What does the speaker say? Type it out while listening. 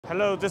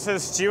Hello, this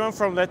is Jiwon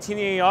from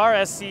LetinAR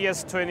at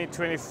CES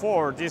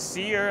 2024. This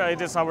year, it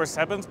is our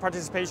 7th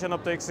participation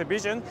of the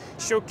exhibition,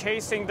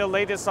 showcasing the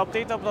latest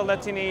update of the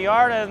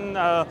LetinAR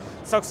and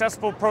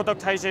successful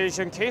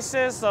productization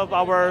cases of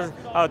our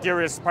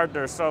dearest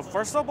partners. So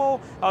first of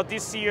all,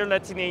 this year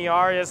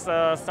LetinAR is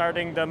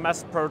starting the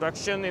mass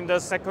production in the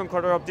second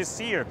quarter of this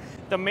year.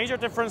 The major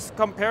difference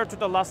compared to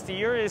the last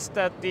year is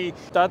that the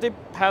dotted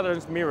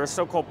pattern mirror,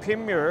 so-called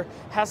PinMR,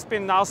 has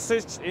been now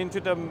switched into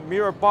the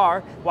mirror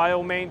bar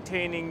while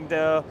maintaining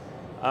the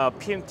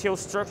PinTILT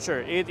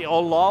structure. It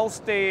allows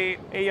the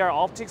AR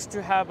optics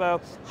to have a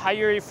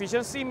higher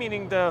efficiency,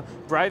 meaning the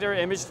brighter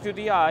image to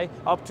the eye,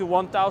 up to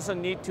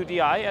 1000 nit to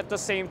the eye. At the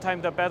same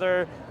time, the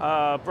better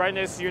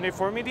brightness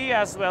uniformity,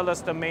 as well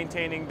as the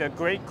maintaining the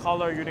great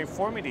color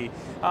uniformity.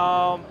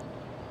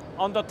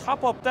 On the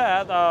top of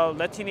that,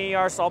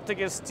 LetinAR's optic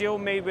is still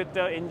made with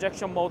the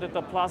injection molded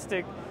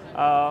plastic,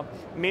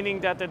 meaning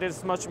that it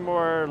is much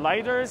more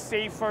lighter,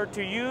 safer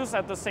to use,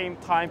 at the same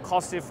time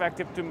cost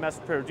effective to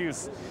mass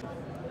produce.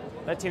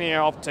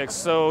 LetinAR optics.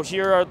 So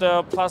here are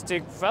the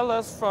plastic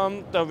fillets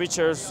from the which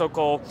are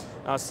so-called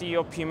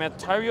COP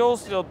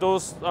materials. So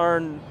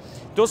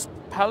those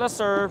pellets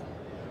are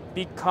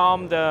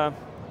become the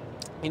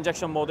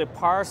injection molded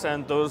parts,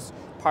 and those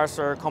parts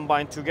are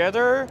combined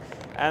together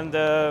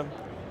and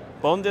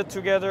bonded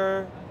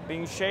together,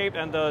 being shaped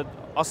and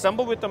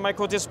assembled with the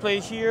micro display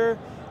here.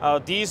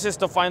 This is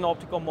the final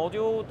optical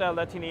module that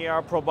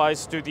LetinAR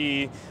provides to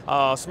the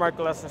smart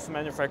glasses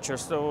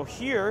manufacturers. So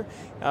here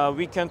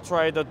we can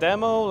try the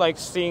demo, like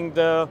seeing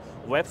the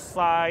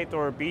website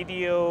or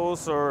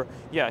videos, or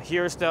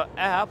here's the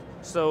app.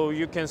 So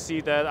you can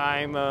see that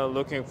I'm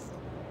looking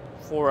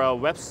for a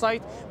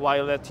website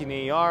while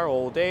LetinAR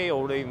all day,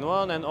 all in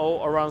one, and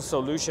all around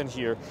solution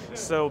here.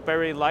 So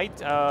very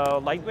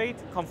lightweight,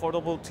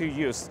 comfortable to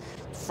use.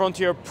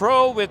 Frontier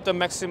Pro with the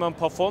maximum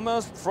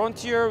performance,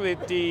 Frontier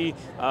with the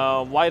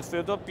wide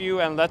field of view,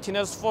 and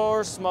LetinAR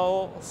for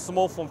small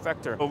form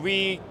factor.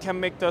 We can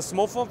make the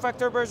small form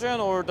factor version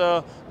or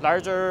the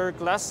larger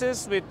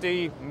glasses with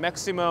the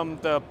maximum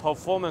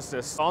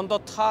performances. On the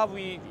top,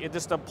 it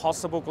is the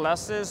possible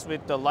glasses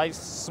with the light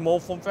small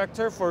form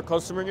factor for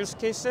consumer use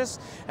cases,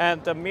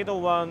 and the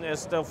middle one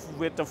is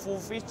with the full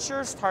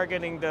features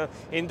targeting the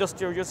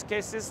industrial use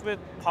cases with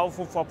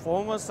powerful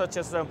performance such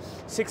as the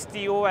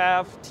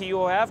 60OF,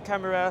 TOF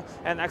camera,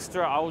 and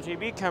extra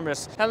RGB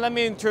cameras. And let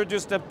me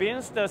introduce the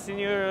Vince, the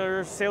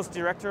senior sales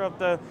director of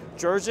the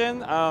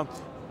Georgian.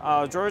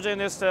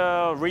 Georgian is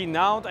a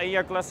renowned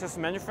AR glasses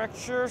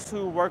manufacturers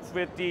who work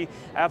with the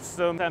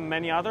Epson and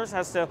many others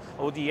as the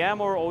ODM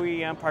or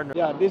OEM partner.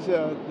 Yeah, this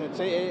the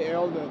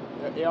JAL,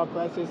 the AR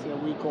glasses,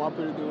 we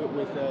cooperated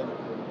with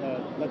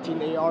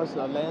LetinAR's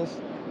lens,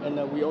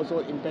 and we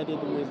also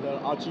embedded with the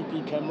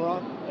RGB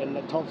camera and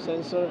the top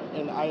sensor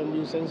and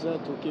IMU sensor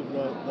to give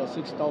the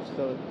 6 stops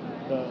the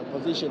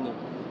positioning.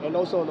 And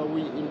also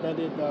we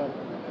embedded the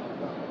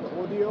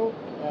audio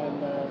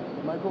and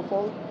the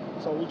microphone,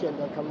 so we can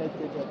connect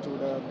it to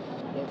the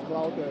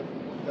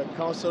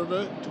cloud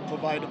server to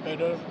provide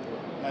better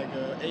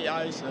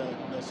AI's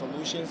the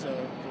solutions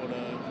for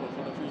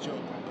the future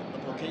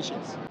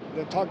applications.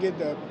 The target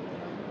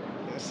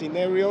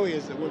scenario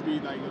will be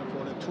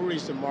for the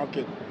tourist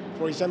market.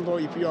 For example,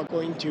 if you are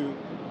going to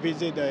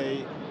visit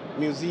a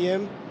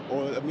museum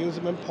or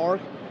amusement park,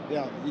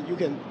 you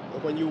can,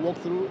 when you walk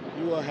through,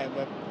 you will have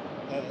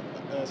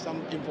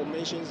some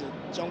information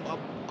jump up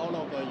out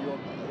of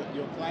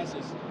your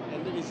glasses,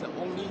 and it is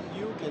only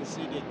you can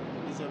see it.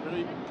 It's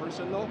very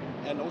personal,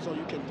 and also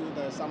you can do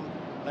some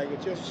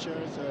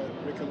gestures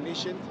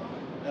recognition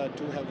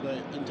to have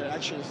the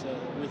interactions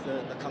with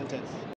the contents.